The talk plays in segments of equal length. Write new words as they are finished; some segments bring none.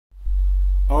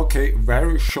Okay,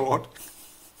 very short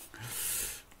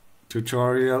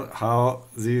tutorial how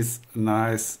this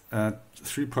nice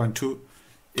 3.2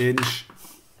 inch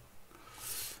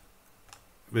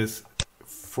with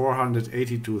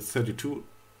 480 to 32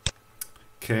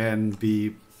 can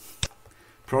be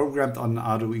programmed on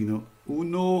Arduino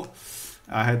Uno.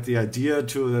 I had the idea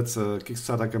to, that's a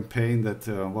Kickstarter campaign that,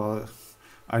 well,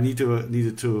 I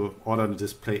needed to order a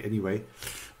display anyway,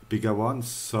 bigger one.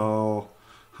 So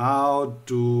how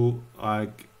do I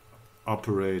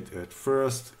operate it?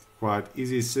 First, quite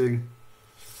easy thing.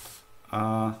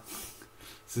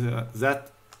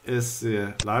 That is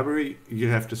the library you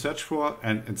have to search for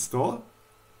and install.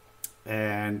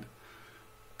 And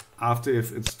after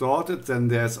you've installed it, then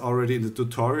there's already in the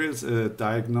tutorials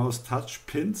diagnose touch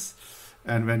pins.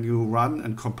 And when you run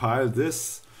and compile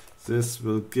this, this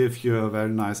will give you a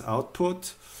very nice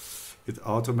output. It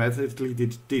automatically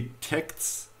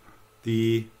detects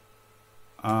the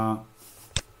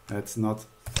that's not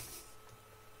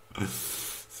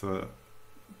so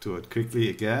do it quickly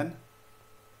again.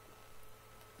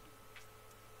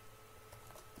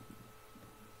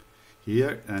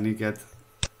 Here, and you get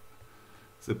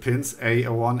the pins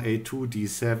A1, A2,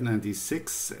 D7 and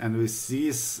D6, and with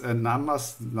these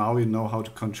numbers now you know how to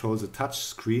control the touch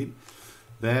screen.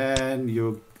 Then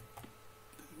you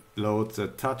load the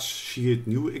touch sheet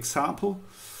new example,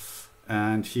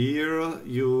 and here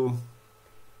you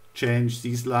change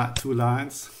these two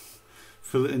lines,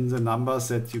 fill in the numbers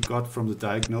that you got from the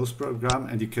diagnose program,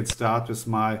 and you can start with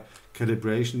my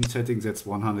calibration setting, that's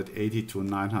 180 to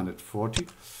 940.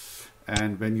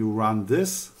 And when you run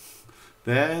this,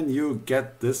 then you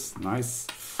get this nice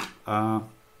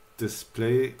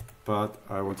display, but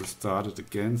I want to start it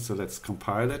again, so let's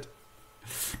compile it.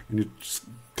 And you just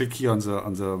click here on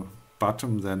the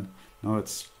bottom, then now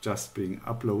it's just being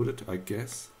uploaded, I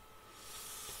guess.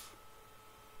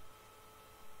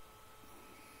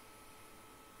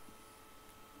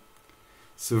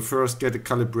 So first get a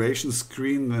calibration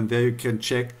screen, and there you can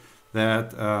check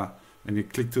that when you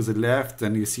click to the left,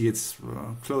 then you see it's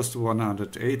close to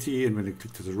 180, and when you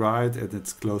click to the right, and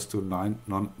it's close to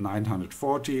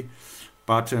 940.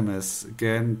 Bottom is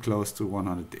again close to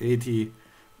 180.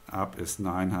 Up is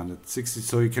 960.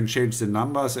 So you can change the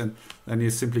numbers, and then you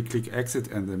simply click exit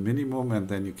and the minimum, and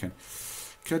then you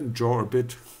can draw a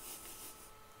bit.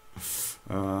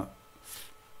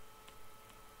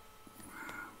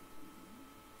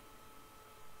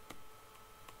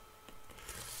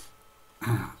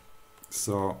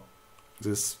 So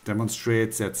this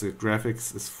demonstrates that the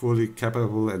graphics is fully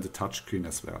capable and the touchscreen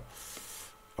as well.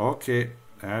 Okay,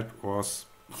 that was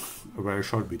a very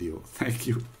short video. Thank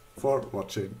you for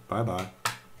watching. Bye bye.